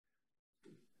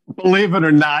Believe it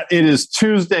or not, it is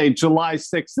Tuesday, July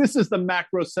 6th. This is the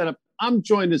Macro Setup. I'm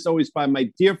joined as always by my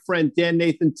dear friend, Dan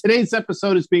Nathan. Today's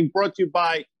episode is being brought to you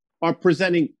by our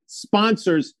presenting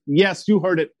sponsors. Yes, you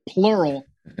heard it, plural.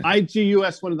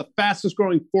 IGUS, one of the fastest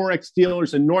growing Forex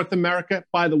dealers in North America.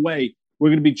 By the way, we're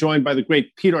going to be joined by the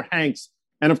great Peter Hanks.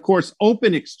 And of course,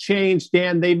 Open Exchange.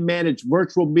 Dan, they manage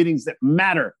virtual meetings that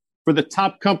matter for the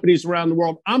top companies around the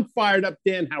world. I'm fired up.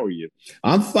 Dan, how are you?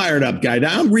 I'm fired up, guy.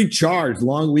 I'm recharged.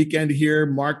 Long weekend here.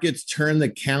 Markets turn the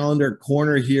calendar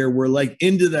corner here. We're like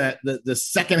into the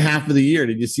second half of the year.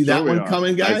 Did you see that one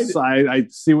coming, guys? I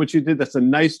see what you did. That's a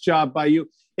nice job by you.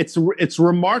 It's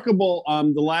remarkable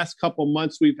the last couple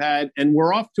months we've had, and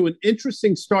we're off to an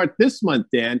interesting start this month,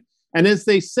 Dan. And as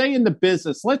they say in the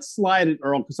business, let's slide it,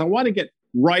 Earl, because I want to get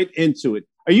right into it.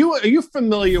 Are you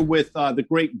familiar with the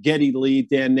great Geddy Lee,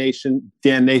 Dan Nathan?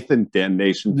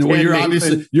 Well,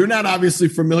 you're not obviously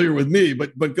familiar with me,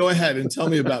 but go ahead and tell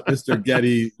me about Mr.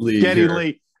 Geddy Lee. Geddy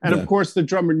Lee, and of course the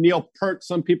drummer Neil Peart.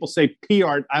 Some people say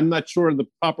Peart. I'm not sure of the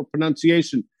proper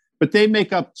pronunciation, but they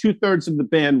make up 2/3 of the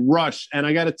band Rush. And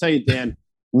I got to tell you, Dan,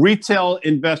 retail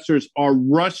investors are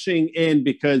rushing in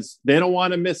because they don't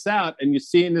want to miss out. And you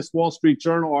see in this Wall Street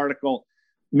Journal article,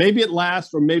 maybe it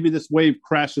lasts or maybe this wave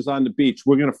crashes on the beach.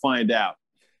 We're going to find out.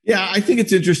 Yeah, I think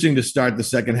it's interesting to start the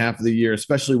second half of the year,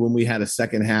 especially when we had a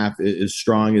second half as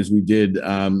strong as we did,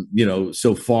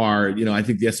 so far. I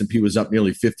think the S&P was up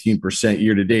nearly 15%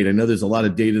 year to date. I know there's a lot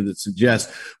of data that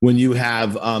suggests when you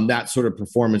have that sort of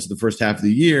performance in the first half of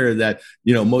the year that,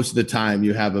 most of the time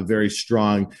you have a very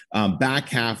strong back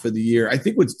half of the year. I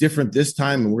think what's different this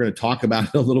time, and we're going to talk about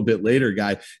it a little bit later,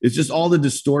 Guy, is just all the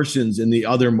distortions in the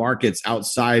other markets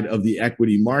outside of the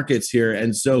equity markets here.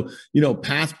 And so,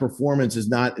 past performance is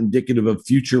not indicative of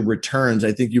future returns.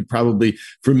 I think you're probably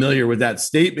familiar with that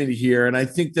statement here. And I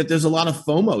think that there's a lot of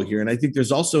FOMO here. And I think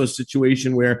there's also a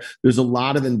situation where there's a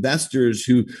lot of investors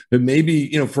who have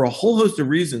maybe, for a whole host of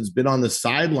reasons, been on the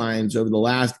sidelines over the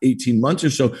last 18 months or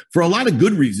so for a lot of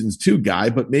good reasons too, Guy.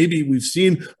 But maybe we've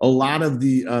seen a lot of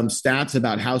the stats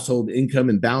about household income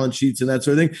and balance sheets and that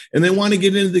sort of thing. And they want to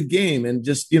get into the game. And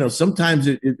just, sometimes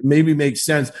it maybe makes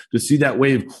sense to see that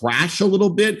wave crash a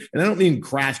little bit. And I don't mean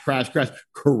crash,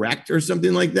 correct or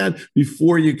something like that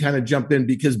before you kind of jump in,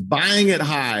 because buying at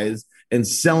highs and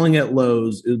selling at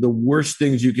lows is the worst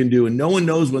things you can do. And no one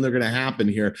knows when they're going to happen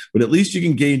here, but at least you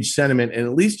can gauge sentiment and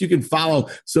at least you can follow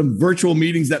some virtual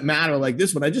meetings that matter like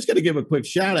this one. I just got to give a quick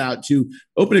shout out to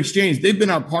Open Exchange. They've been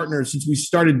our partner since we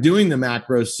started doing the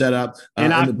macro setup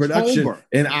and the production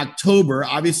in October.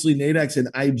 Obviously, Nadex and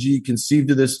IG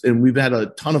conceived of this, and we've had a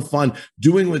ton of fun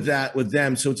doing with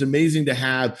them. So it's amazing to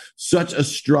have such a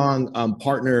strong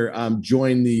partner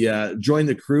join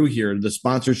the crew here, the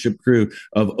sponsorship crew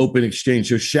of Open Exchange.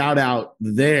 So shout out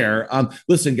there.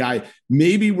 Listen, Guy,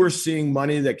 maybe we're seeing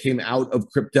money that came out of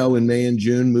crypto in May and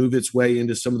June move its way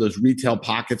into some of those retail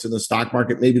pockets in the stock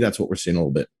market. Maybe that's what we're seeing a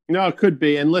little bit. No, it could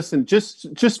be. And listen,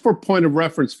 just for point of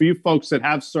reference, for you folks that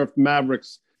have surfed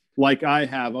Mavericks like I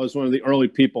have, I was one of the early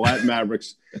people at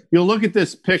Mavericks. You'll look at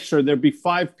this picture. There'd be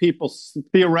 5 people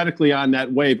theoretically on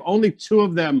that wave. Only 2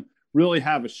 of them really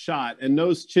have a shot. And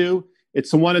those 2,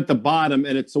 it's the one at the bottom,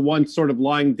 and it's the one sort of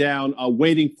lying down,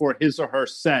 waiting for his or her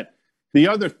set. The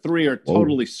other 3 are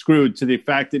totally screwed to the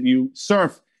fact that you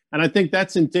surf, and I think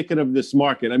that's indicative of this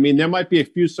market. I mean, there might be a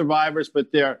few survivors,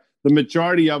 but the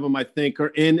majority of them, I think,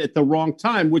 are in at the wrong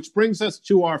time, which brings us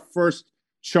to our first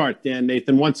chart, Dan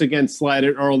Nathan. Once again, slide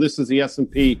it, Earl. This is the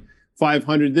S&P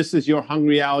 500. This is your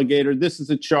hungry alligator. This is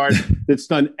a chart that's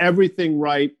done everything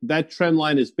right. That trend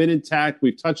line has been intact.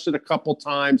 We've touched it a couple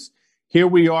times. Here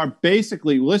we are.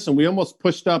 Basically, listen, we almost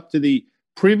pushed up to the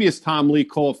previous Tom Lee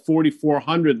call of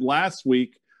 4,400 last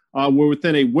week. We're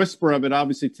within a whisper of it,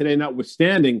 obviously, today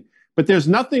notwithstanding. But there's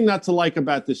nothing not to like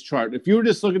about this chart. If you were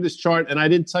just looking at this chart and I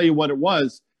didn't tell you what it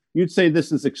was, you'd say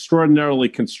this is extraordinarily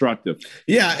constructive.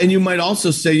 Yeah, and you might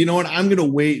also say, you know what, I'm going to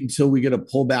wait until we get a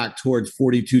pullback towards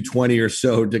 4220 or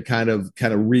so to kind of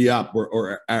re-up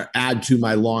or add to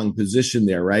my long position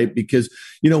there, right? Because,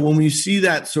 when we see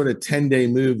that sort of 10-day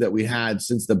move that we had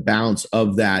since the bounce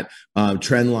of that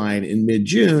trend line in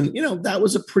mid-June, that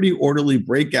was a pretty orderly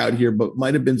breakout here, but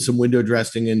might have been some window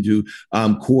dressing into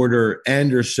quarter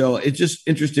end or so. It's just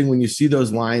interesting when you see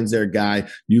those lines there, Guy.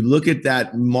 You look at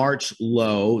that March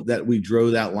low below that we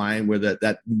drew that line where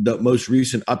that the most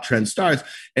recent uptrend starts,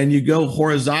 and you go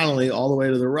horizontally all the way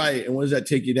to the right. And what does that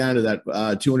take you down to? That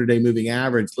 200-day moving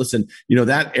average. Listen,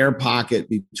 that air pocket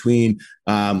between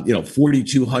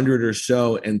 4,200 or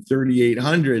so and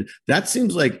 3,800, that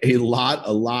seems like a lot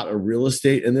of real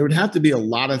estate. And there would have to be a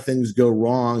lot of things go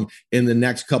wrong in the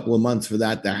next couple of months for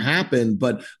that to happen.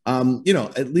 But,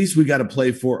 at least we got to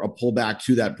play for a pullback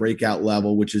to that breakout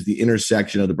level, which is the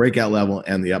intersection of the breakout level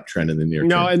and the uptrend in the near term.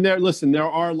 No, and there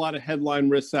are a lot of headline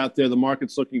risks out there. The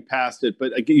market's looking past it.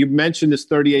 But again, you mentioned this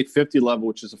 3,850 level,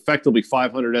 which is effectively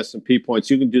 500 S&P points.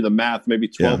 You can do the math, maybe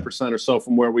 12% or so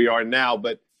from where we are now.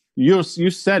 But you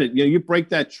said it. You break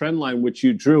that trend line, which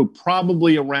you drew,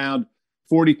 probably around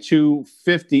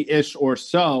 4,250-ish or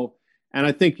so. And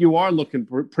I think you are looking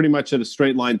pretty much at a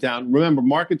straight line down. Remember,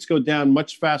 markets go down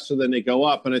much faster than they go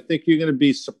up. And I think you're going to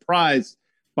be surprised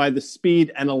by the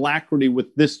speed and alacrity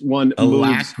with this one.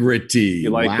 Alacrity. You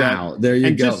like wow. that? There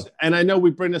you go. And I know we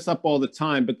bring this up all the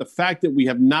time, but the fact that we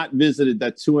have not visited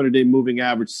that 200-day moving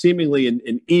average seemingly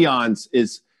in eons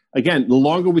is, again, the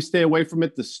longer we stay away from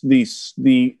it,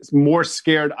 the more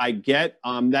scared I get.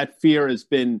 That fear has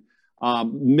been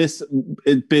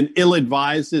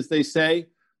ill-advised, as they say.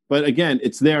 But again,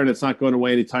 it's there and it's not going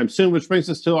away anytime soon, which brings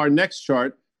us to our next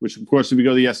chart, which, of course, if you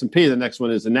go to the S&P, the next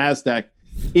one is the NASDAQ.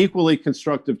 Equally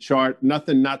constructive chart,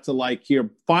 nothing not to like here.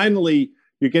 Finally,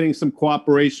 you're getting some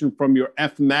cooperation from your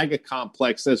FMAGA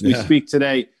complex as we speak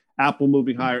today. Apple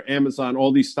moving higher, Amazon,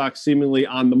 all these stocks seemingly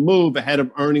on the move ahead of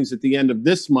earnings at the end of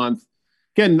this month.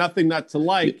 Again, nothing not to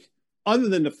like, other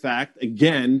than the fact,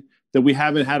 again, that we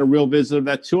haven't had a real visit of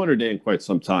that 200-day in quite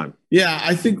some time. Yeah,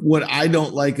 I think what I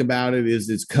don't like about it is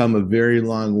it's come a very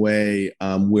long way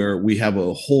where we have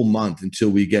a whole month until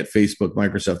we get Facebook,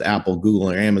 Microsoft, Apple, Google,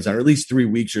 and Amazon, or at least 3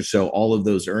 weeks or so, all of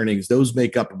those earnings. Those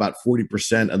make up about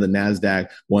 40% of the NASDAQ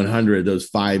 100, those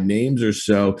 5 names or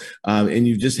so. And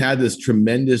you've just had this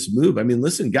tremendous move. I mean,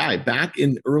 listen, Guy, back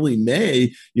in early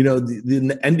May,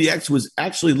 the NDX was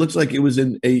actually looks like it was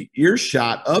in a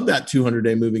earshot of that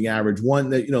 200-day moving average. One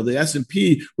that, the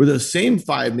S&P, where those same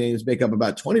 5 names make up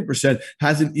about 20%,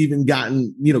 hasn't even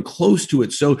gotten close to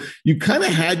it. So you kind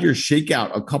of had your shakeout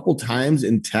a couple times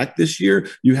in tech this year.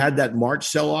 You had that March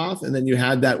sell-off, and then you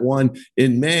had that one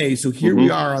in May. So here we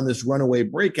are on this runaway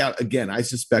breakout. Again, I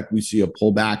suspect we see a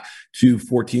pullback to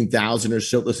 14,000 or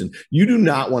so. Listen, you do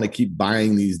not want to keep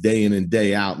buying these day in and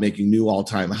day out, making new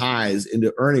all-time highs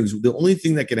into earnings. The only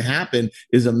thing that can happen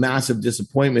is a massive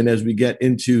disappointment as we get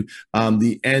into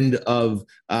the end of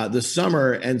the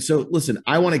summer. And so, listen,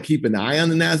 I want to keep an eye on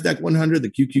the NASDAQ 100, the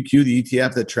QQQ, the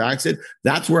ETF that tracks it.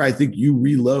 That's where I think you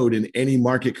reload in any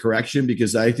market correction,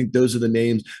 because I think those are the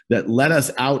names that let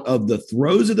us out of the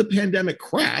throes of the pandemic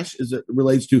crash as it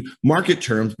relates to market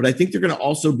terms. But I think they're going to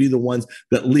also be the ones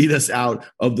that lead us out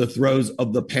of the throes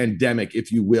of the pandemic,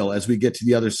 if you will, as we get to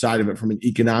the other side of it from an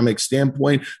economic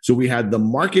standpoint. So we had the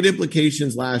market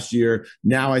implications last year.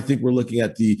 Now I think we're looking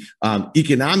at the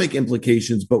economic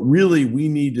implications, but really we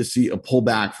need to see a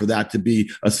pullback for that to be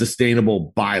a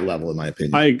sustainable buy level, in my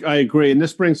opinion. I agree. And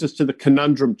this brings us to the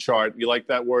conundrum chart. You like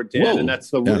that word, Dan? Whoa. And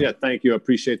that's thank you. I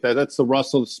appreciate that. That's the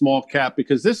Russell, the small cap,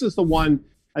 because this is the one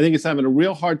I think it's having a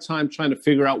real hard time trying to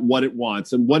figure out what it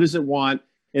wants. And what does it want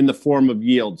in the form of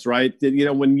yields, right?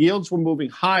 When yields were moving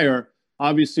higher,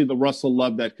 obviously the Russell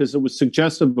loved that because it was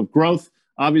suggestive of growth.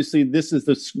 Obviously, this is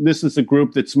the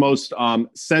group that's most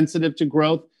sensitive to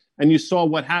growth. And you saw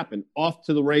what happened, off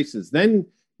to the races. Then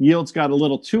yields got a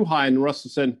little too high, and Russell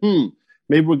said,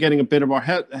 maybe we're getting a bit of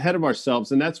ahead of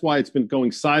ourselves. And that's why it's been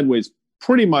going sideways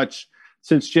pretty much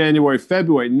since January,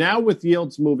 February. Now with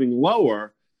yields moving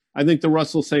lower, I think the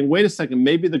Russell's saying, wait a second,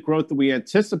 maybe the growth that we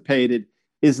anticipated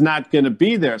is not going to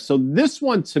be there. So this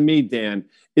one, to me, Dan,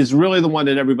 is really the one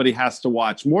that everybody has to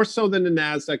watch, more so than the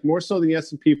NASDAQ, more so than the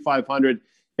S&P 500.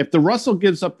 If the Russell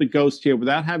gives up the ghost here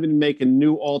without having to make a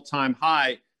new all-time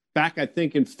high back, I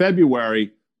think, in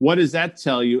February, what does that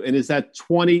tell you? And is that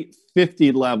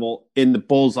 2050 level in the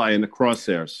bullseye, in the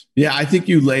crosshairs? Yeah, I think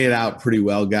you lay it out pretty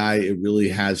well, Guy. It really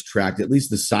has tracked at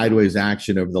least the sideways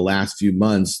action over the last few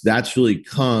months. That's really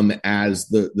come as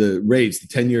the rates, the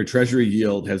 10-year Treasury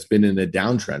yield has been in a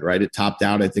downtrend, right? It topped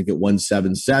out, I think, at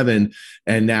 177,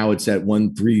 and now it's at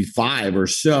 135 or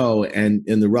so. And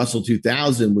in the Russell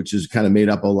 2000, which is kind of made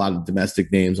up of a lot of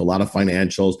domestic names, a lot of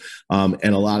financials,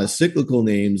 and a lot of cyclical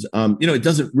names, it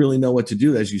doesn't really know what to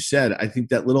do. As you said, I think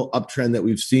that little uptrend that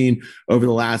we've seen seen over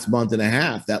the last month and a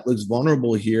half. That looks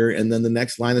vulnerable here. And then the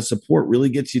next line of support really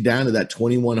gets you down to that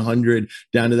 2100,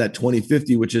 down to that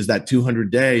 2050, which is that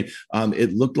 200-day.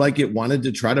 It looked like it wanted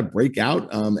to try to break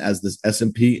out as the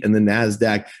S&P and the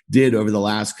NASDAQ did over the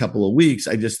last couple of weeks.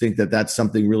 I just think that that's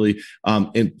something really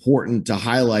important to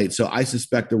highlight. So I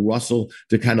suspect the Russell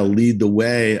to kind of lead the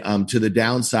way to the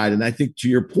downside. And I think to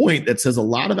your point, that says a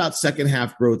lot about second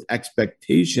half growth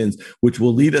expectations, which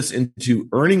will lead us into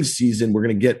earnings season. We're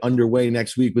going to get underway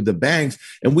next week with the banks,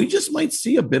 and we just might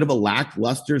see a bit of a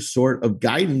lackluster sort of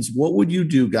guidance. What would you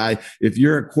do, Guy, if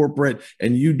you're a corporate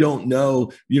and you don't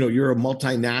know, you're a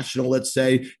multinational, let's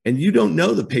say, and you don't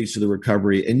know the pace of the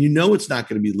recovery, and it's not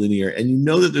going to be linear, and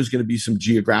that there's going to be some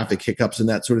geographic hiccups and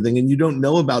that sort of thing, and you don't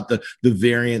know about the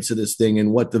variants of this thing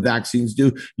and what the vaccines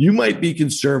do, you might be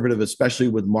conservative, especially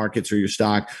with markets or your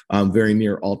stock very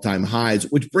near all-time highs,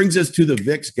 which brings us to the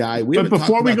VIX, Guy. But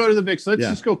before we go to the VIX, let's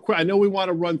just go quick. I know we want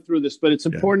to run through this, but it's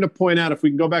important to point out, if we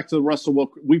can go back to the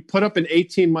Russell, we put up an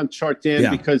 18-month chart,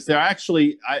 Dan, because they're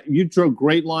actually, you drew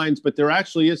great lines, but there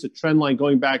actually is a trend line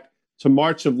going back to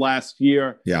March of last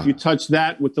year. You touch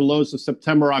that with the lows of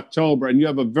September, October, and you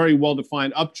have a very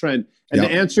well-defined uptrend. And to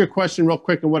answer your question real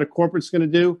quick and what a corporate's going to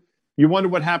do, you wonder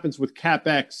what happens with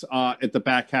CapEx at the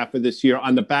back half of this year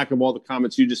on the back of all the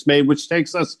comments you just made, which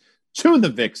takes us to the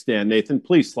VIX, Dan. Nathan,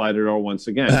 please slide it over once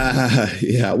again.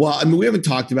 Well, I mean, we haven't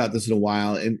talked about this in a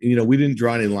while, and we didn't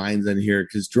draw any lines in here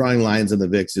because drawing lines on the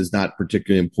VIX is not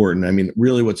particularly important. I mean,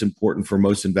 really, what's important for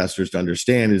most investors to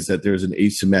understand is that there's an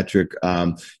asymmetric,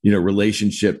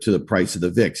 relationship to the price of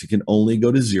the VIX. It can only go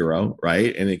to zero,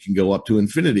 right, and it can go up to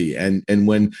infinity. And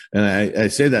I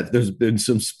say that there's been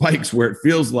some spikes where it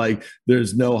feels like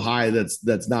there's no high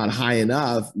that's not high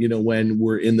enough. When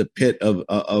we're in the pit of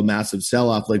a massive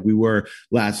sell-off like we were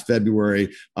last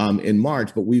February in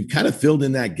March, but we've kind of filled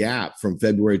in that gap from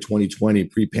February 2020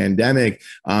 pre-pandemic.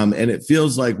 And it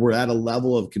feels like we're at a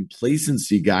level of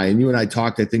complacency, Guy. And you and I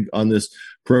talked, I think, on this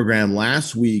program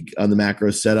last week on the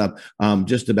macro setup,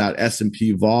 just about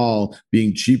S&P vol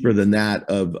being cheaper than that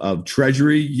of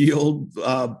Treasury yield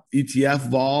ETF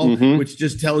vol, which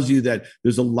just tells you that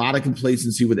there's a lot of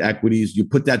complacency with equities. You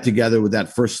put that together with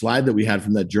that first slide that we had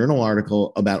from that journal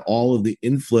article about all of the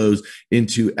inflows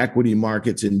into equity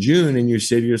markets in June, and you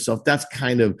say to yourself, that's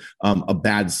kind of a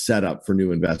bad setup for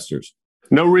new investors.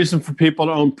 No reason for people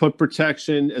to own put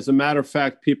protection. As a matter of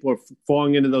fact, people are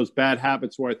falling into those bad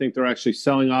habits where I think they're actually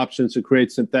selling options to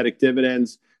create synthetic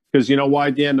dividends. Because you know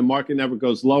why, Dan? The market never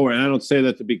goes lower. And I don't say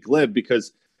that to be glib,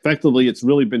 because effectively it's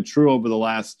really been true over the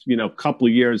last, couple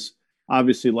of years,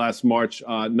 obviously last March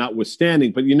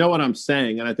notwithstanding. But you know what I'm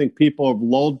saying? And I think people have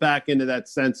lulled back into that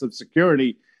sense of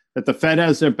security that the Fed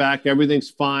has their back, everything's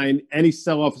fine. Any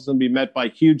sell-off is going to be met by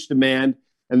huge demand,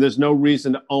 and there's no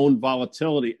reason to own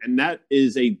volatility. And that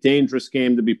is a dangerous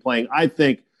game to be playing. I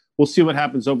think we'll see what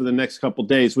happens over the next couple of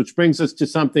days, which brings us to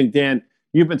something, Dan,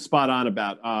 you've been spot on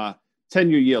about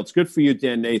 10-year yields. Good for you,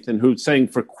 Dan Nathan, who's saying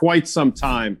for quite some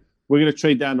time, we're going to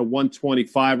trade down to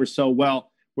 125 or so.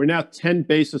 Well, we're now 10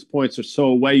 basis points or so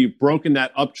away. You've broken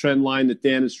that uptrend line that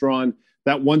Dan has drawn.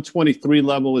 That 123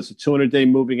 level is a 200-day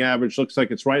moving average. Looks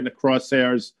like it's right in the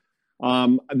crosshairs.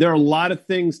 There are a lot of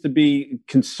things to be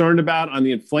concerned about on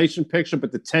the inflation picture,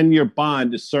 but the 10-year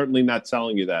bond is certainly not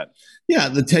telling you that. Yeah,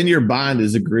 the 10-year bond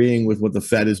is agreeing with what the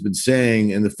Fed has been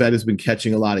saying, and the Fed has been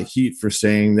catching a lot of heat for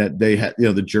saying that they had,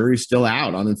 the jury's still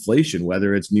out on inflation,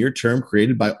 whether it's near term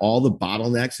created by all the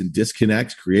bottlenecks and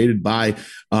disconnects created by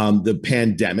the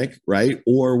pandemic, right,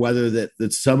 or whether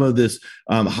that some of this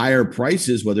higher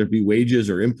prices, whether it be wages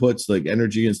or inputs like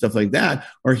energy and stuff like that,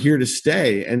 are here to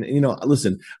stay. And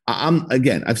listen,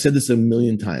 I've said this a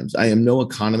million times. I am no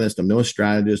economist. I'm no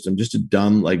strategist. I'm just a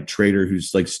dumb trader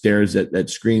who's stares at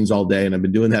screens all day. And I've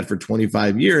been doing that for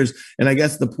 25 years. And I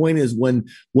guess the point is when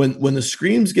the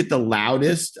screams get the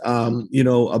loudest,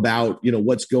 about,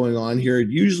 what's going on here, it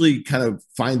usually kind of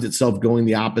finds itself going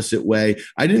the opposite way.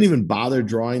 I didn't even bother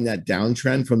drawing that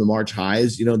downtrend from the March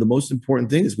highs. The most important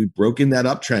thing is we've broken that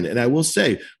uptrend. And I will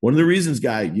say, one of the reasons,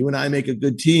 Guy, you and I make a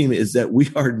good team is that we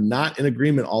are not in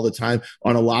agreement all the time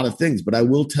on a lot of things. But I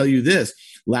will tell you this.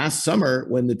 Last summer,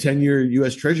 when the 10-year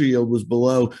U.S. Treasury yield was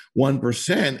below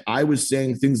 1%, I was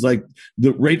saying things like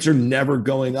the rates are never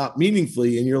going up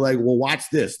meaningfully. And you're like, well, watch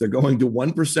this. They're going to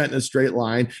 1% in a straight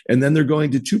line, and then they're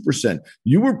going to 2%.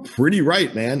 You were pretty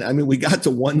right, man. I mean, we got to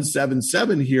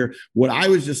 177 here. What I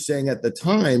was just saying at the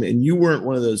time, and you weren't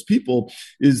one of those people,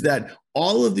 is that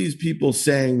all of these people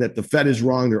saying that the Fed is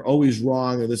wrong, they're always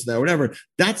wrong, or this and that, whatever,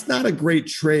 that's not a great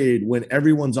trade when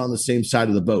everyone's on the same side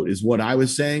of the boat, is what I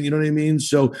was saying. You know what I mean?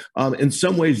 So in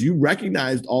some ways, you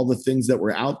recognized all the things that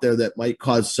were out there that might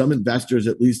cause some investors,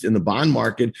 at least in the bond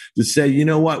market, to say, you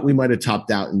know what, we might have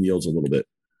topped out in yields a little bit.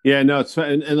 Yeah, no,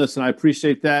 and listen, I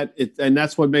appreciate that. And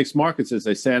that's what makes markets, as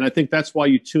they say. And I think that's why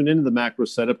you tune into the macro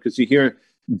setup, because you hear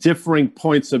differing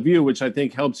points of view, which I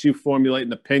think helps you formulate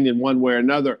an opinion one way or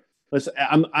another. Listen,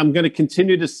 I'm going to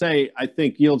continue to say I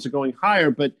think yields are going higher,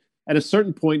 but at a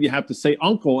certain point you have to say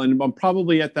uncle, and I'm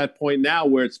probably at that point now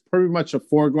where it's pretty much a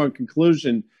foregone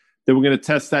conclusion that we're going to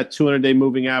test that 200-day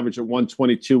moving average at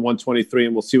 122, 123,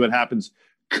 and we'll see what happens.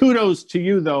 Kudos to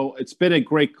you, though. It's been a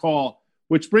great call,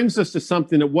 which brings us to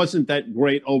something that wasn't that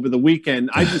great over the weekend.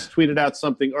 I just tweeted out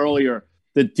something earlier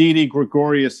that Didi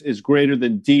Gregorius is greater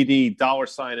than Didi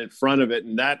 $ in front of it,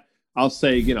 and that, I'll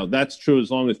say, you know, that's true as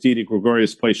long as Didi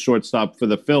Gregorius plays shortstop for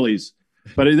the Phillies.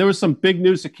 But there was some big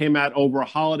news that came out over a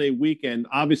holiday weekend.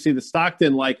 Obviously, the stock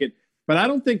didn't like it, but I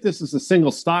don't think this is a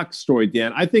single stock story,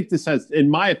 Dan. I think this has, in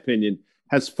my opinion,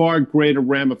 has far greater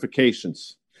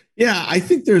ramifications. Yeah, I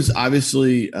think there's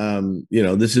obviously,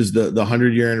 this is the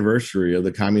 100-year anniversary of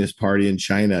the Communist Party in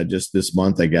China just this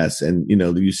month, I guess. And,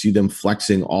 you see them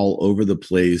flexing all over the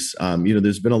place.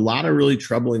 There's been a lot of really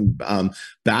troubling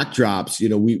backdrops.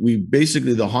 We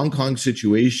basically, the Hong Kong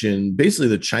situation, basically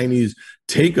the Chinese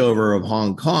takeover of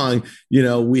Hong Kong,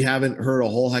 we haven't heard a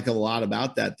whole heck of a lot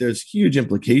about that. There's huge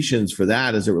implications for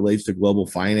that as it relates to global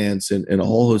finance and a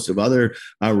whole host of other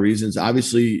reasons.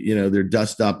 Obviously, they're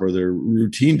dust up, or they're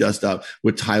routine dust up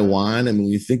with Taiwan. I mean,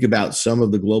 when you think about some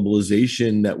of the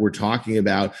globalization that we're talking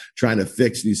about, trying to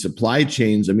fix these supply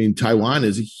chains, I mean, Taiwan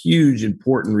is a huge,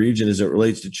 important region as it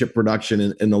relates to chip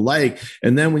production and the like.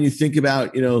 And then when you think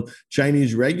about,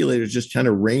 Chinese regulators just trying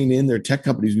to rein in their tech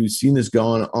companies, we've seen this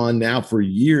going on now for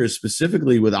years,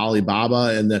 specifically with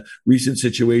Alibaba and the recent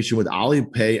situation with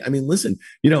Alipay. I mean, listen,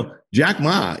 Jack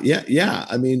Ma, yeah.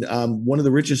 I mean, one of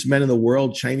the richest men in the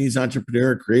world, Chinese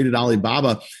entrepreneur, created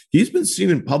Alibaba. He's been seen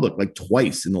in public like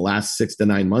twice in the last 6 to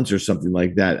 9 months or something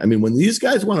like that. I mean, when these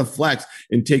guys want to flex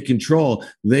and take control,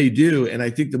 they do. And I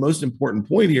think the most important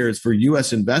point here is for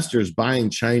U.S. investors buying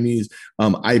Chinese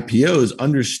IPOs,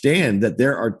 understand that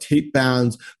there are tape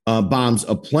bombs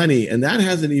aplenty, and that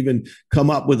hasn't even come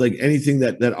up with like anything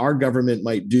that our government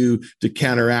might do to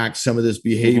counteract some of this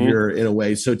behavior in a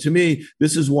way. So to me,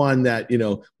 this is one that,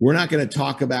 we're not going to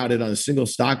talk about it on a single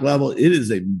stock level. It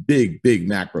is a big, big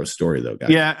macro story, though, guys.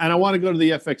 Yeah, and I want to go to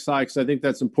the FXI because I think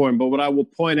that's important. But what I will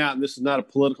point out, and this is not a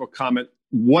political comment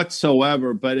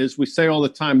whatsoever, but as we say all the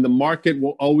time, the market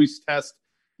will always test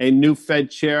a new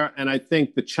Fed chair, and I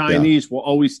think the Chinese will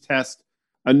always test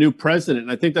a new president.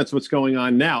 And I think that's what's going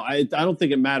on now. I don't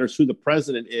think it matters who the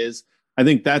president is. I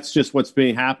think that's just what's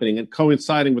being happening. And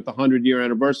coinciding with the 100-year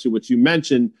anniversary, which you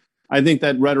mentioned, I think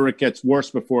that rhetoric gets worse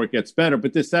before it gets better.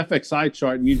 But this FXI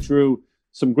chart, and you drew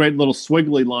some great little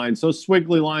squiggly lines. Those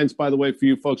squiggly lines, by the way, for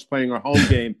you folks playing our home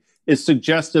game, is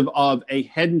suggestive of a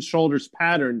head and shoulders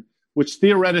pattern, which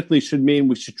theoretically should mean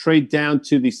we should trade down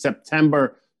to the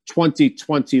September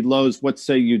 2020 lows. What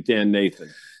say you, Dan Nathan?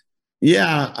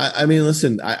 Yeah, I mean,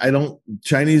 listen,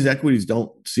 Chinese equities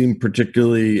don't seem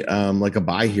particularly like a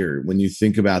buy here when you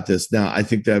think about this. Now, I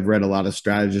think that I've read a lot of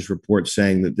strategist reports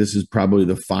saying that this is probably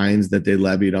the fines that they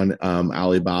levied on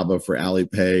Alibaba for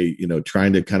Alipay,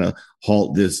 trying to kind of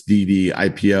halt this Didi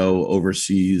IPO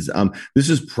overseas.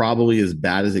 This is probably as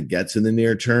bad as it gets in the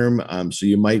near term. So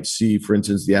you might see, for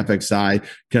instance, the FXI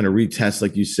kind of retest,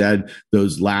 like you said,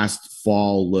 those last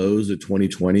fall lows of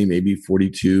 2020, maybe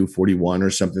 42, 41 or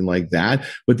something like that.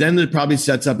 But then it probably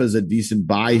sets up as a decent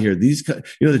buy here. These,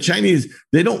 the Chinese,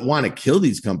 they don't want to kill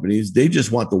these companies. They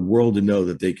just want the world to know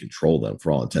that they control them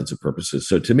for all intents and purposes.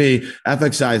 So to me,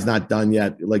 FXI is not done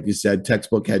yet. Like you said,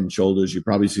 textbook head and shoulders. You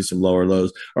probably see some lower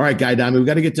lows. All right, Guy Diamond, we've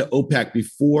got to get to OPEC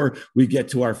before we get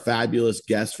to our fabulous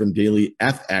guest from Daily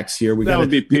FX here. That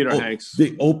would be Peter Hanks.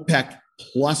 The OPEC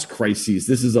plus crises.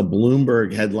 This is a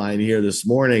Bloomberg headline here this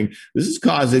morning. This is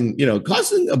causing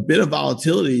a bit of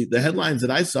volatility. The headlines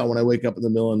that I saw when I wake up in the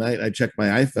middle of the night and I check my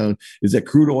iPhone is that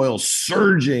crude oil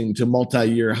surging to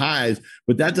multi-year highs,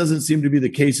 but that doesn't seem to be the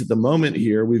case at the moment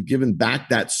here. We've given back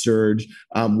that surge.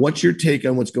 What's your take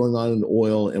on what's going on in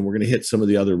oil? And we're going to hit some of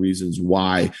the other reasons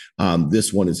why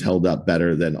this one is held up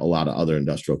better than a lot of other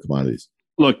industrial commodities.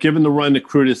 Look, given the run that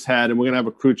crude has had, and we're going to have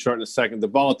a crude chart in a second, the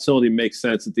volatility makes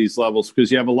sense at these levels because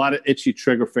you have a lot of itchy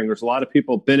trigger fingers. A lot of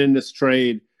people have been in this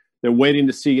trade. They're waiting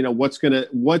to see, what's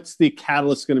the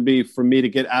catalyst going to be for me to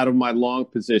get out of my long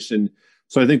position.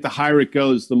 So I think the higher it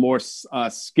goes, the more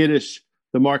skittish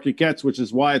the market gets, which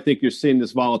is why I think you're seeing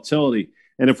this volatility.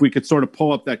 And if we could sort of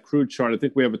pull up that crude chart, I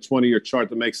think we have a 20-year chart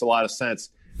that makes a lot of sense.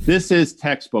 This is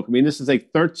textbook. I mean, this is a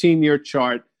 13-year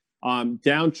chart,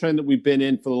 downtrend that we've been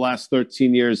in for the last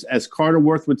 13 years. As Carter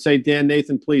Worth would say, Dan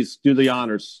Nathan, please do the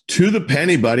honors. To the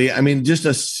penny, buddy. I mean, just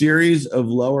a series of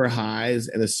lower highs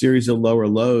and a series of lower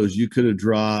lows. You could have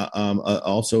drawn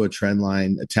also a trend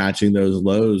line attaching those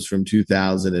lows from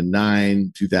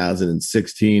 2009,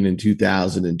 2016, and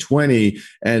 2020.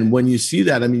 And when you see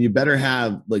that, I mean, you better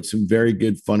have like some very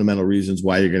good fundamental reasons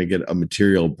why you're going to get a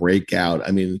material breakout.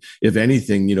 I mean, if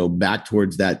anything, back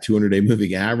towards that 200-day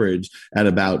moving average at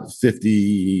about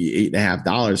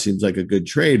 $58.50 seems like a good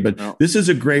trade, but this is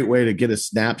a great way to get a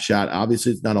snapshot.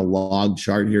 Obviously, it's not a log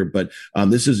chart here, but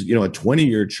this is a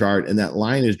 20-year chart, and that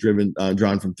line is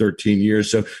drawn from 13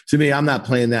 years. So to me, I'm not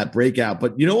playing that breakout.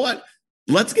 But you know what?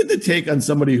 Let's get the take on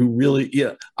somebody who really,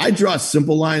 I draw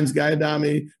simple lines, Guy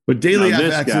Adami, but Daily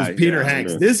FX is Peter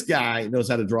Hanks. This guy knows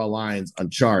how to draw lines on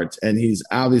charts, and he's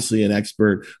obviously an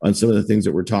expert on some of the things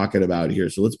that we're talking about here.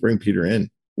 So let's bring Peter in.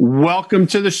 Welcome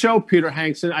to the show, Peter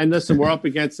Hanks. And listen, we're up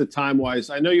against it time-wise.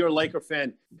 I know you're a Laker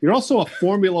fan. You're also a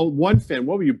Formula One fan.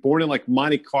 What were you, born in like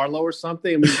Monte Carlo or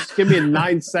something? I mean, just give me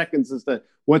 9 seconds as to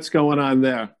what's going on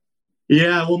there.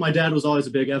 Yeah, well, my dad was always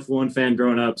a big F1 fan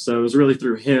growing up, so it was really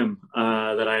through him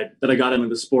that I got into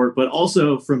the sport. But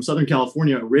also from Southern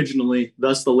California originally,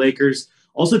 thus the Lakers.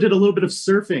 Also did a little bit of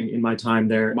surfing in my time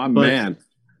there. Man.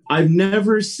 I've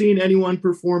never seen anyone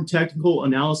perform technical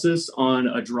analysis on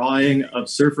a drawing of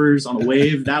surfers on a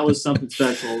wave. That was something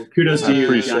special. Kudos to you. I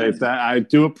appreciate that. I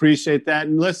do appreciate that.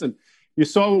 And listen, you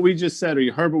saw what we just said, or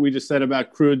you heard what we just said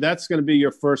about crude. That's going to be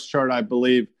your first chart, I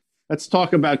believe. Let's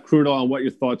talk about crude oil and what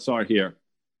your thoughts are here.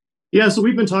 Yeah, so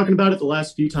we've been talking about it the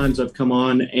last few times I've come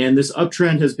on, and this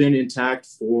uptrend has been intact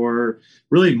for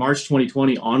really March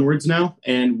 2020 onwards now.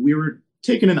 And we were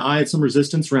taking an eye at some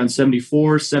resistance around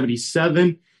 74,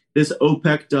 77. This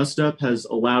OPEC dust-up has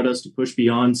allowed us to push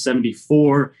beyond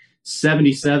 74.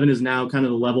 77 is now kind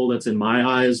of the level that's, in my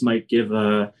eyes, might give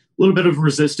a little bit of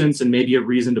resistance and maybe a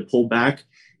reason to pull back.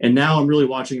 And now I'm really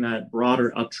watching that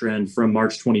broader uptrend from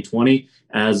March 2020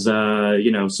 as,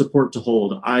 support to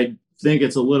hold. I think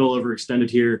it's a little overextended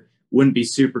here. Wouldn't be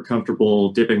super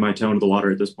comfortable dipping my toe into the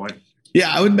water at this point. Yeah,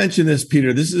 I would mention this,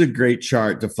 Peter. This is a great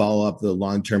chart to follow up the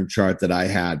long-term chart that I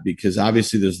had, because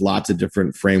obviously there's lots of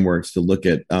different frameworks to look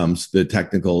at the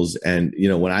technicals. And,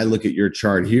 when I look at your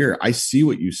chart here, I see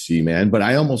what you see, man, but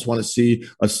I almost want to see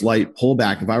a slight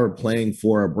pullback. If I were playing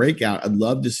for a breakout, I'd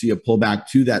love to see a pullback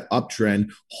to that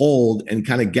uptrend, hold, and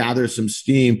kind of gather some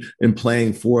steam in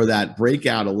playing for that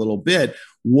breakout a little bit.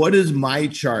 What does my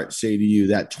chart say to you,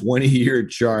 that 20-year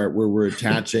chart where we're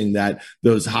attaching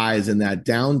those highs and that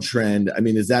downtrend? I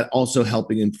mean, is that also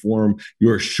helping inform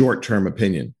your short-term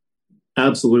opinion?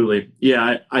 Absolutely.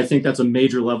 Yeah, I think that's a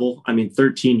major level. I mean,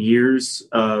 13 years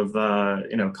of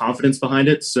confidence behind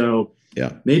it. So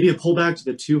yeah, maybe a pullback to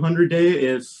the 200-day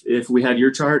if we had your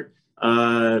chart.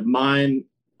 Mine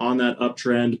on that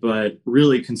uptrend, but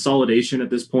really consolidation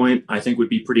at this point, I think would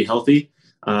be pretty healthy.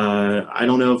 I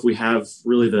don't know if we have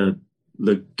really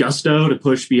the gusto to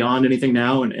push beyond anything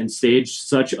now and stage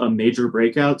such a major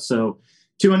breakout. So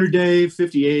 200-day,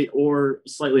 58 or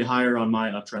slightly higher on my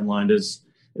uptrend line is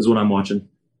what I'm watching.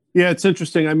 Yeah, it's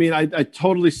interesting. I mean, I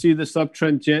totally see this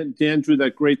uptrend. Dan drew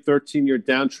that great 13-year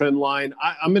downtrend line.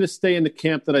 I'm going to stay in the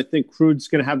camp that I think crude's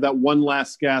going to have that one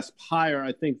last gasp higher.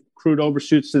 I think crude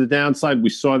overshoots to the downside. We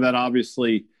saw that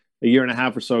obviously a year and a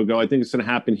half or so ago. I think it's going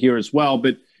to happen here as well.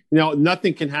 But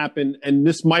nothing can happen, and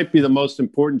this might be the most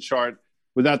important chart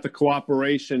without the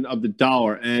cooperation of the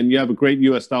dollar. And you have a great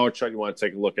U.S. dollar chart you want to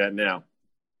take a look at now.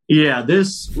 Yeah,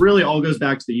 this really all goes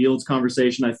back to the yields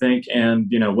conversation, I think, and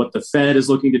what the Fed is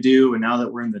looking to do. And now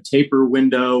that we're in the taper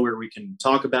window where we can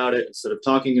talk about it instead of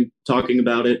talking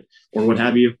about it or what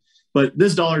have you. But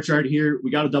this dollar chart here,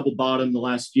 we got a double bottom the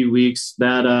last few weeks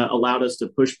that allowed us to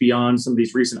push beyond some of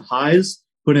these recent highs,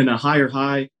 put in a higher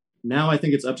high. Now I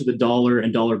think it's up to the dollar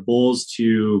and dollar bulls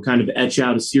to kind of etch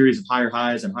out a series of higher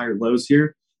highs and higher lows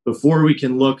here before we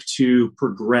can look to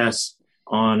progress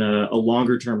on a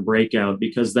longer term breakout,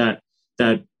 because that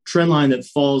trend line that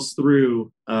falls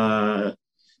through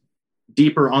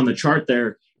deeper on the chart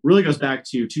there really goes back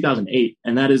to 2008.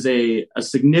 And that is a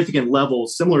significant level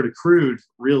similar to crude,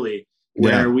 really,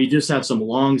 where we just have some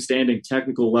long-standing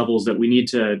technical levels that we need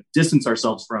to distance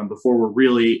ourselves from before we're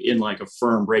really in like a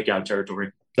firm breakout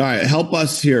territory. All right, help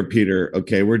us here, Peter.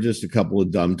 Okay, we're just a couple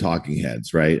of dumb talking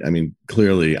heads, right? I mean,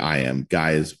 clearly I am.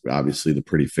 Guy is obviously the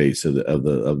pretty face of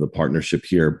the partnership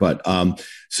here. But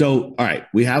so, all right,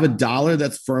 we have a dollar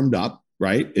that's firmed up.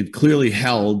 right? It clearly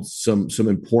held some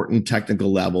important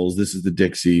technical levels. This is the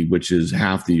Dixie, which is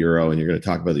half the euro, and you're going to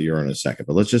talk about the euro in a second.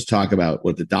 But let's just talk about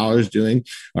what the dollar is doing.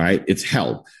 All right, it's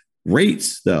held.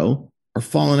 Rates, though, are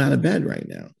falling out of bed right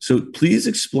now. So please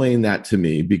explain that to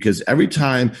me, because every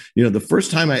time, the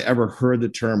first time I ever heard the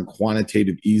term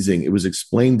quantitative easing, it was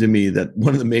explained to me that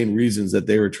one of the main reasons that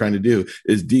they were trying to do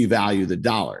is devalue the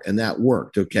dollar, and that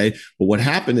worked. Okay. But what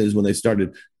happened is when they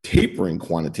started tapering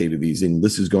quantitative easing,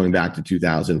 this is going back to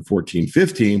 2014,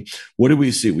 15, what did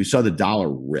we see? We saw the dollar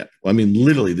rip. I mean,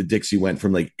 literally the Dixie went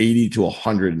from like 80 to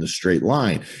 100 in a straight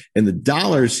line, and the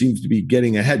dollar seems to be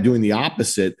getting ahead, doing the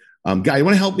opposite. Guy, you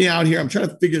want to help me out here? I'm trying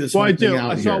to figure this thing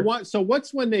out here.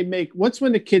 What's when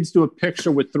the kids do a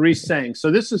picture with three sayings? So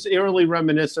this is eerily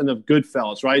reminiscent of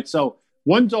Goodfellas, right? So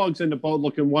one dog's in the boat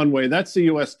looking one way. That's the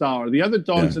U.S. dollar. The other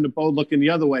dog's in the boat looking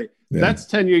the other way. Yeah. That's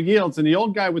 10-year yields. And the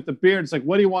old guy with the beard is like,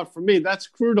 what do you want from me? That's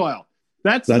crude oil.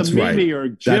 That's the meme right. or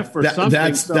GIF or something.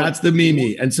 That's the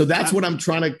meme. And so that's what I'm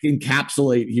trying to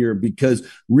encapsulate here, because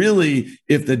really,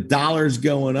 if the dollar's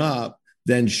going up,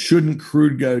 then shouldn't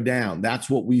crude go down? That's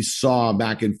what we saw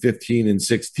back in 15 and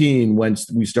 16 when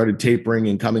we started tapering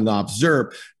and coming off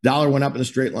ZIRP. Dollar went up in a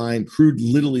straight line. Crude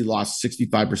literally lost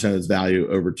 65% of its value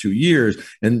over 2 years.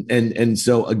 And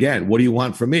so again, what do you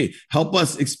want from me? Help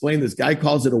us explain this. Guy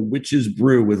calls it a witch's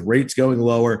brew, with rates going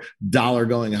lower, dollar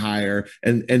going higher.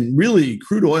 And really,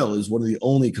 crude oil is one of the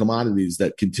only commodities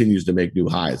that continues to make new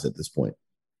highs at this point.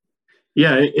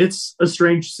 Yeah, it's a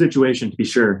strange situation, to be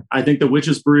sure. I think the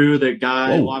witch's brew that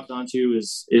Guy locked onto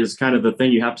is kind of the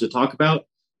thing you have to talk about.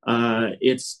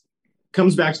 It's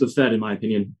comes back to the Fed, in my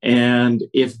opinion. And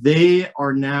if they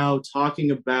are now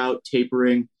talking about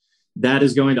tapering, that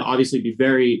is going to obviously be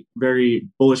very, very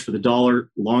bullish for the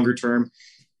dollar longer term.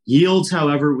 Yields,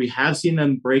 however, we have seen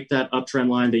them break that uptrend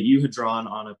line that you had drawn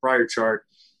on a prior chart.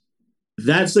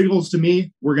 That signals to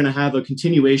me we're going to have a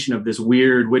continuation of this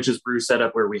weird witch's brew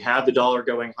setup where we have the dollar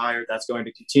going higher. That's going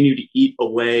to continue to eat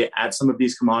away at some of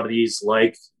these commodities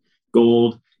like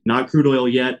gold, not crude oil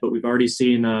yet, but we've already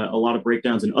seen a lot of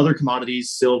breakdowns in other commodities,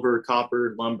 silver,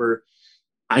 copper, lumber.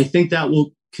 I think that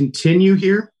will continue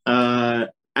here.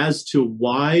 As to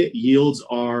why yields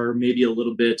are maybe a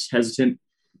little bit hesitant,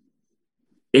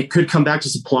 it could come back to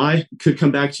supply, could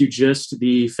come back to just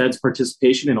the Fed's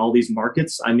participation in all these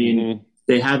markets. I mean,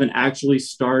 they haven't actually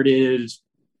started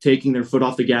taking their foot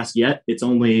off the gas yet. It's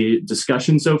only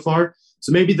discussion so far.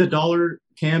 So maybe the dollar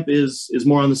camp is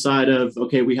more on the side of,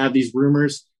 okay, we have these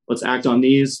rumors, let's act on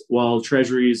these, while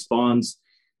treasuries, bonds,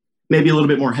 maybe a little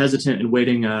bit more hesitant and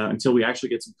waiting until we actually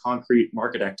get some concrete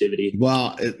market activity.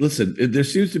 Well, listen, there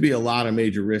seems to be a lot of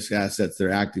major risk assets that are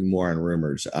acting more on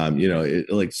rumors.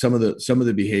 Like some of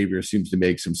the behavior seems to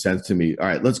make some sense to me. All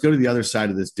right, let's go to the other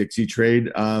side of this Dixie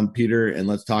trade, Peter, and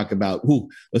let's talk about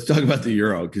the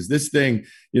euro, because this thing,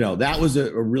 that was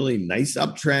a really nice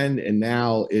uptrend, and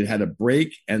now it had a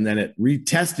break, and then it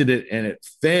retested it and it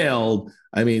failed.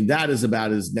 I mean, that is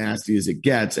about as nasty as it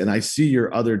gets. And I see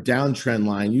your other downtrend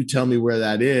line. You tell me where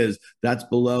that is. That's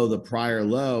below the prior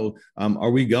low.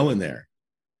 Are we going there?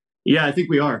 Yeah, I think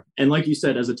we are. And like you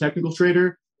said, as a technical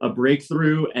trader, a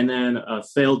breakthrough and then a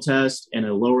failed test and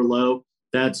a lower low,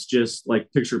 that's just like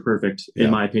picture perfect,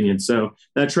 in my opinion. So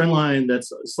that trend line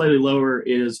that's slightly lower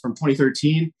is from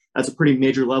 2013. That's a pretty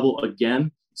major level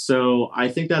again. So I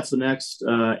think that's the next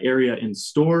area in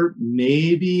store.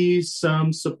 Maybe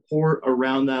some support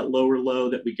around that lower low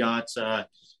that we got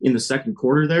in the second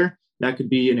quarter there. That could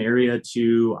be an area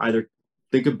to either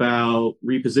think about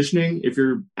repositioning if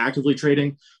you're actively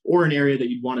trading, or an area that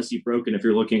you'd want to see broken if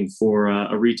you're looking for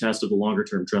a retest of the longer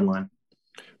term trend line.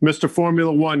 Mr.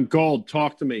 Formula One, gold,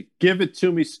 talk to me. Give it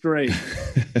to me straight.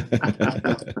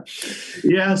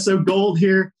 Yeah, so gold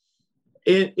here.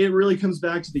 It really comes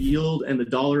back to the yield and the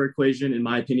dollar equation, in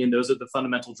my opinion. Those are the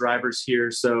fundamental drivers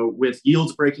here. So with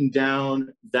yields breaking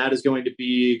down, that is going to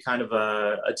be kind of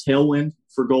a tailwind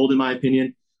for gold, in my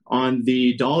opinion. On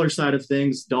the dollar side of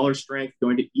things, dollar strength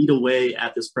going to eat away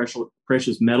at this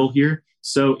precious metal here.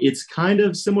 So it's kind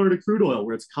of similar to crude oil,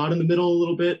 where it's caught in the middle a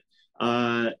little bit.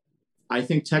 I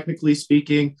think technically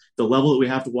speaking, the level that we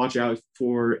have to watch out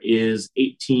for is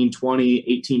 1820,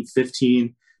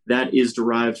 1815. That is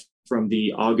derived from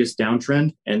the August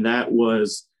downtrend, and that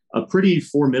was a pretty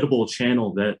formidable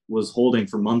channel that was holding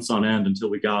for months on end until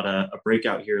we got a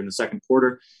breakout here in the second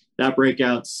quarter. That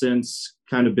breakout since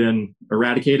kind of been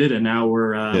eradicated, and now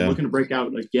we're looking to break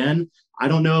out again. I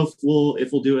don't know if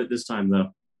we'll do it this time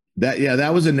though.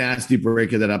 That was a nasty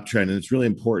break of that uptrend. And it's really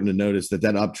important to notice that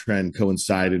uptrend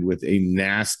coincided with a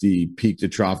nasty peak to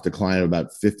trough decline of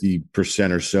about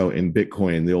 50% or so in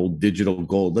Bitcoin, the old digital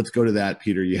gold. Let's go to that,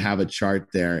 Peter. You have a chart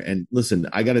there. And listen,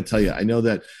 I got to tell you, I know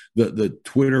that the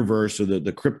Twitterverse, or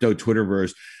the crypto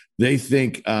Twitterverse, they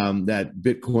think that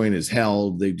Bitcoin is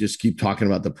held. They just keep talking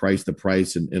about the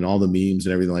price, and all the memes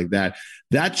and everything like that.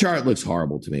 That chart looks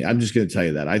horrible to me. I'm just going to tell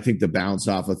you that. I think the bounce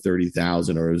off of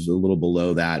 30,000 or is a little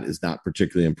below that is not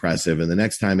particularly impressive. And the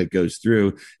next time it goes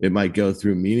through, it might go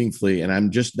through meaningfully. And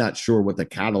I'm just not sure what the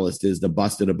catalyst is to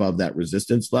bust it above that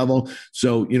resistance level.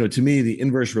 So, to me, the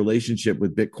inverse relationship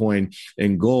with Bitcoin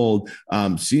and gold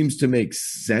seems to make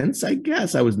sense, I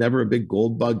guess. I was never a big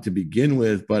gold bug to begin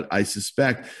with, but I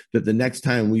suspect that the next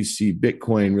time we see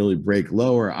Bitcoin really break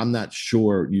lower, I'm not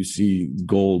sure you see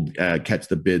gold catch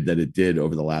the bid that it did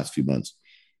over the last few months.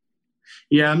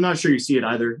 Yeah, I'm not sure you see it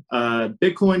either.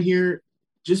 Bitcoin here,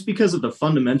 just because of the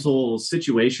fundamental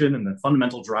situation and the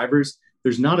fundamental drivers,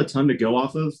 there's not a ton to go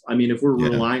off of. I mean, if we're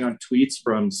relying on tweets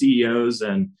from CEOs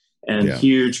and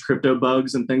huge crypto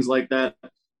bugs and things like that,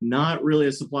 not really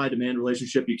a supply-demand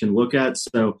relationship you can look at.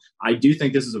 So I do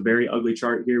think this is a very ugly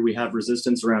chart here. We have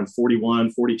resistance around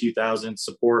 41, 42,000,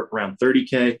 support around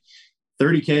 30K.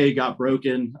 30K got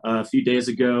broken a few days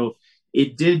ago.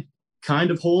 It did kind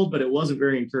of hold, but it wasn't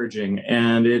very encouraging.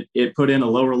 And it put in a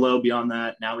lower low beyond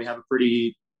that. Now we have a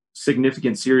pretty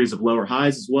significant series of lower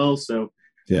highs as well. So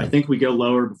I think we go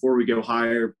lower before we go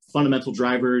higher. Fundamental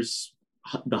drivers,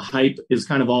 the hype is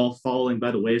kind of all falling by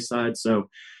the wayside. So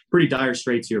pretty dire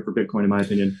straits here for Bitcoin, in my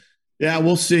opinion. Yeah,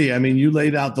 we'll see. I mean, you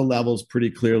laid out the levels pretty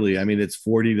clearly. I mean, it's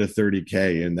 40 to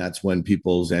 30K, and that's when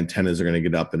people's antennas are going to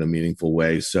get up in a meaningful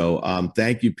way. So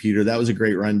thank you, Peter. That was a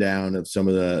great rundown of some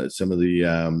of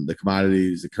the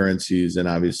commodities, the currencies, and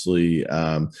obviously,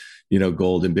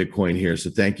 gold and Bitcoin here. So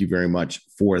thank you very much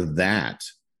for that.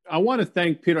 I want to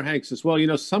thank Peter Hanks as well.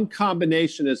 Some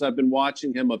combination, as I've been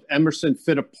watching him, of Emerson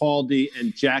Fittipaldi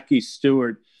and Jackie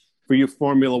Stewart. For you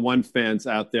Formula One fans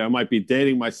out there, I might be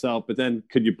dating myself, but then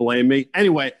could you blame me?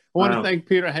 Anyway, I want to thank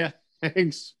Peter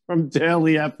Hanks from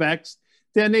Daily FX.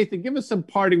 Dan, Nathan, give us some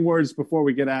parting words before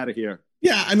we get out of here.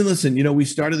 Yeah, I mean, listen, we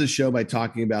started the show by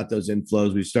talking about those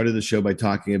inflows. We started the show by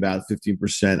talking about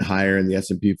 15% higher in the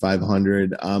S&P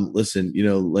 500. Listen,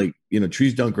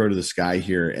 trees don't grow to the sky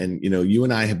here. And, you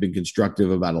and I have been constructive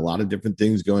about a lot of different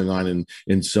things going on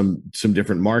in some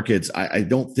different markets. I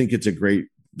don't think it's a great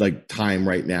time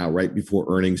right now, right before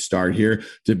earnings start here,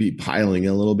 to be piling in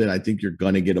a little bit. I think you're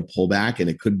going to get a pullback, and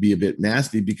it could be a bit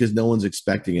nasty because no one's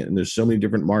expecting it. And there's so many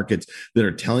different markets that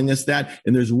are telling us that.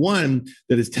 And there's one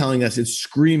that is telling us, it's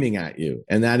screaming at you.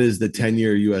 And that is the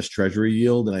 10-year US Treasury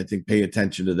yield. And I think pay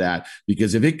attention to that,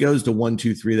 because if it goes to 1,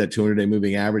 2, 3, that 200-day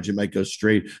moving average, it might go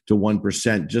straight to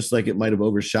 1%, just like it might have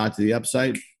overshot to the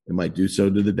upside. It might do so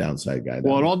to the downside, guy.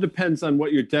 Well, it all depends on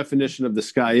what your definition of the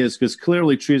sky is, because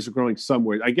clearly trees are growing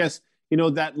somewhere. I guess,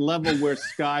 that level where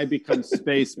sky becomes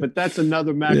space, but that's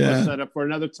another macro setup for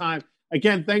another time.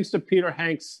 Again, thanks to Peter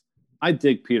Hanks. I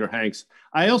dig Peter Hanks.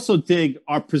 I also dig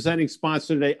our presenting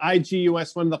sponsor today,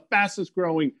 IGUS, one of the fastest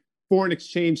growing foreign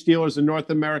exchange dealers in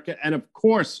North America. And of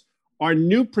course, our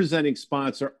new presenting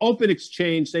sponsor, Open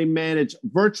Exchange. They manage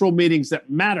virtual meetings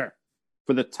that matter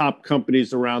for the top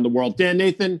companies around the world. Dan,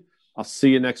 Nathan, I'll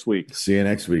see you next week. See you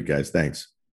next week, guys. Thanks.